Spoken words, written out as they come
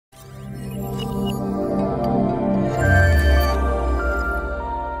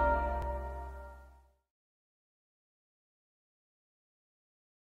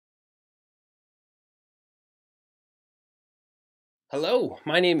Hello,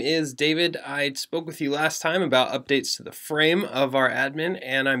 my name is David. I spoke with you last time about updates to the frame of our admin,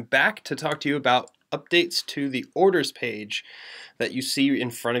 and I'm back to talk to you about updates to the orders page that you see in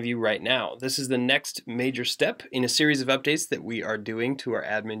front of you right now. This is the next major step in a series of updates that we are doing to our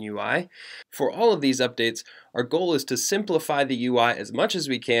admin UI. For all of these updates, our goal is to simplify the UI as much as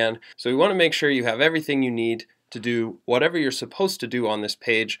we can, so we want to make sure you have everything you need to do whatever you're supposed to do on this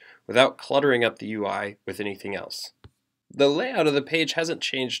page without cluttering up the UI with anything else. The layout of the page hasn't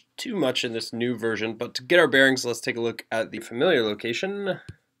changed too much in this new version, but to get our bearings, let's take a look at the familiar location,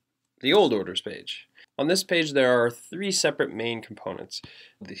 the old orders page. On this page, there are three separate main components.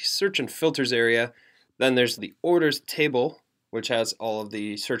 The search and filters area, then there's the orders table, which has all of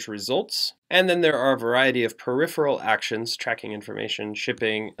the search results, and then there are a variety of peripheral actions, tracking information,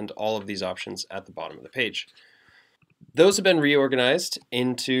 shipping, and all of these options at the bottom of the page. Those have been reorganized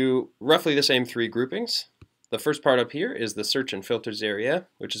into roughly the same three groupings. The first part up here is the search and filters area,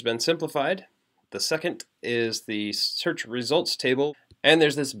 which has been simplified. The second is the search results table, and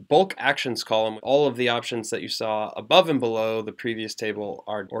there's this bulk actions column. All of the options that you saw above and below the previous table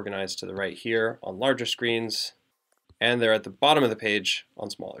are organized to the right here on larger screens, and they're at the bottom of the page on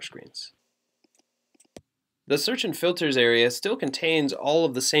smaller screens. The search and filters area still contains all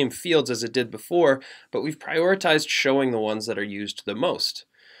of the same fields as it did before, but we've prioritized showing the ones that are used the most.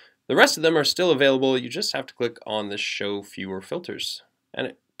 The rest of them are still available. You just have to click on the Show Fewer Filters, and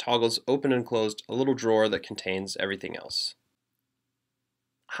it toggles open and closed a little drawer that contains everything else.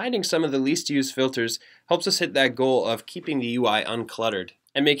 Hiding some of the least used filters helps us hit that goal of keeping the UI uncluttered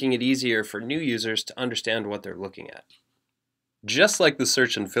and making it easier for new users to understand what they're looking at. Just like the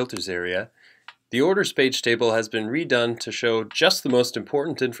search and filters area, the orders page table has been redone to show just the most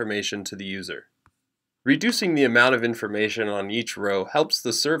important information to the user. Reducing the amount of information on each row helps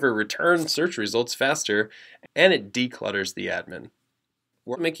the server return search results faster, and it declutters the admin.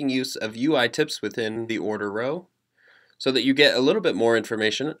 We're making use of UI tips within the order row so that you get a little bit more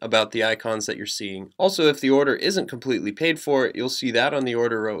information about the icons that you're seeing. Also, if the order isn't completely paid for, you'll see that on the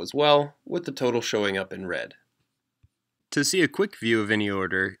order row as well, with the total showing up in red. To see a quick view of any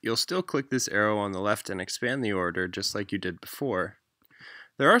order, you'll still click this arrow on the left and expand the order just like you did before.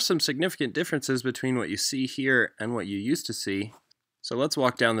 There are some significant differences between what you see here and what you used to see, so let's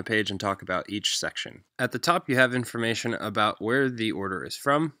walk down the page and talk about each section. At the top you have information about where the order is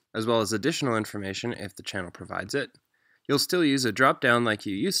from, as well as additional information if the channel provides it. You'll still use a drop-down like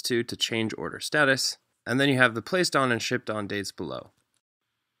you used to change order status, and then you have the placed on and shipped on dates below.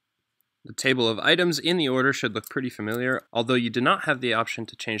 The table of items in the order should look pretty familiar. Although you do not have the option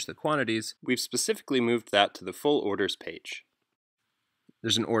to change the quantities, we've specifically moved that to the full orders page.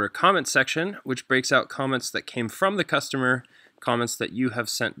 There's an order comments section, which breaks out comments that came from the customer, comments that you have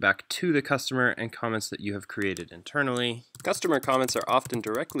sent back to the customer, and comments that you have created internally. Customer comments are often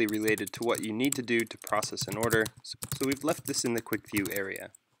directly related to what you need to do to process an order, so we've left this in the quick view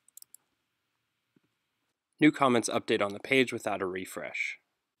area. New comments update on the page without a refresh.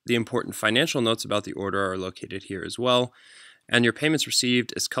 The important financial notes about the order are located here as well. And your payments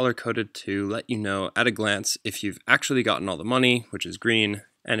received is color-coded to let you know at a glance if you've actually gotten all the money, which is green,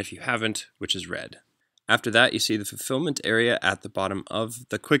 and if you haven't, which is red. After that, you see the fulfillment area at the bottom of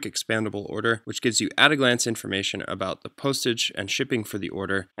the quick expandable order, which gives you at-a-glance information about the postage and shipping for the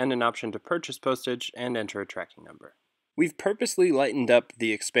order, and an option to purchase postage and enter a tracking number. We've purposely lightened up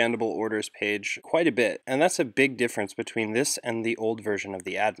the expandable orders page quite a bit, and that's a big difference between this and the old version of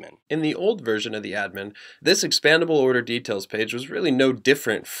the admin. In the old version of the admin, this expandable order details page was really no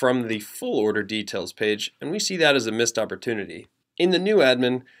different from the full order details page, and we see that as a missed opportunity. In the new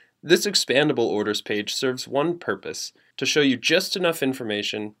admin, this expandable orders page serves one purpose: to show you just enough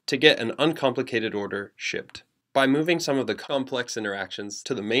information to get an uncomplicated order shipped. By moving some of the complex interactions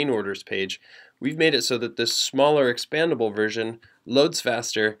to the main orders page, we've made it so that this smaller expandable version loads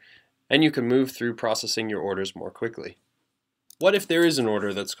faster and you can move through processing your orders more quickly. What if there is an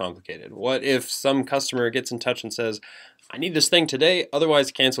order that's complicated? What if some customer gets in touch and says, I need this thing today,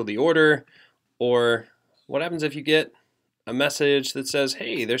 otherwise cancel the order? Or what happens if you get a message that says,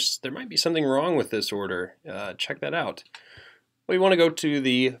 hey, there might be something wrong with this order, check that out. Well, you want to go to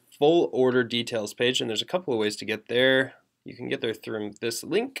the full order details page, and there's a couple of ways to get there. You can get there through this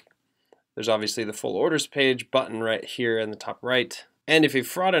link. There's obviously the full orders page button right here in the top right. And if a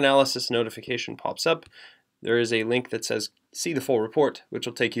fraud analysis notification pops up, there is a link that says see the full report, which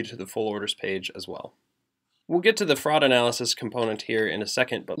will take you to the full orders page as well. We'll get to the fraud analysis component here in a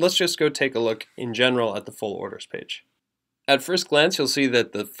second, but let's just go take a look in general at the full orders page. At first glance, you'll see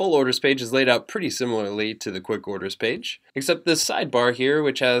that the full orders page is laid out pretty similarly to the quick orders page, except this sidebar here,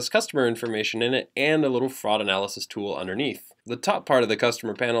 which has customer information in it and a little fraud analysis tool underneath. The top part of the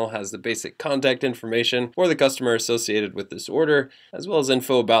customer panel has the basic contact information for the customer associated with this order, as well as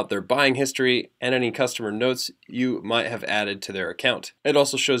info about their buying history and any customer notes you might have added to their account. It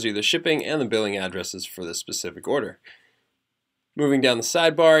also shows you the shipping and the billing addresses for this specific order. Moving down the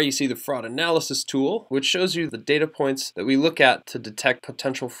sidebar, you see the fraud analysis tool, which shows you the data points that we look at to detect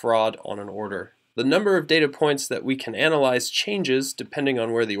potential fraud on an order. The number of data points that we can analyze changes depending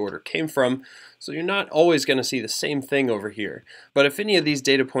on where the order came from, so you're not always going to see the same thing over here. But if any of these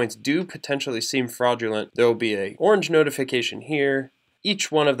data points do potentially seem fraudulent, there will be an orange notification here.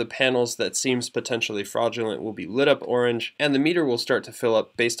 Each one of the panels that seems potentially fraudulent will be lit up orange, and the meter will start to fill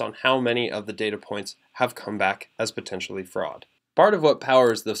up based on how many of the data points have come back as potentially fraud. Part of what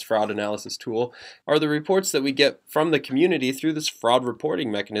powers this fraud analysis tool are the reports that we get from the community through this fraud reporting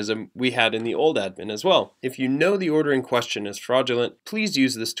mechanism we had in the old admin as well. If you know the order in question is fraudulent, please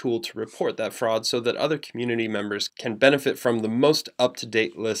use this tool to report that fraud so that other community members can benefit from the most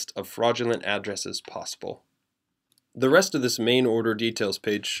up-to-date list of fraudulent addresses possible. The rest of this main order details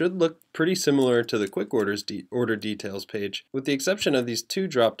page should look pretty similar to the quick orders order details page, with the exception of these two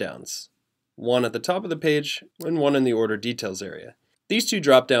drop-downs. One at the top of the page and one in the order details area. These two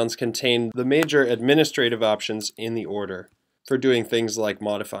drop-downs contain the major administrative options in the order for doing things like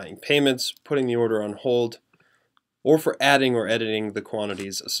modifying payments, putting the order on hold, or for adding or editing the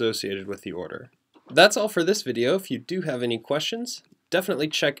quantities associated with the order. That's all for this video. If you do have any questions, definitely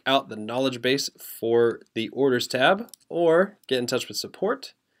check out the knowledge base for the orders tab or get in touch with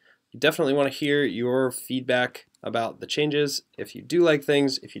support. You definitely want to hear your feedback about the changes, if you do like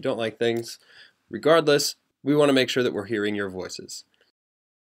things, if you don't like things. Regardless, we want to make sure that we're hearing your voices.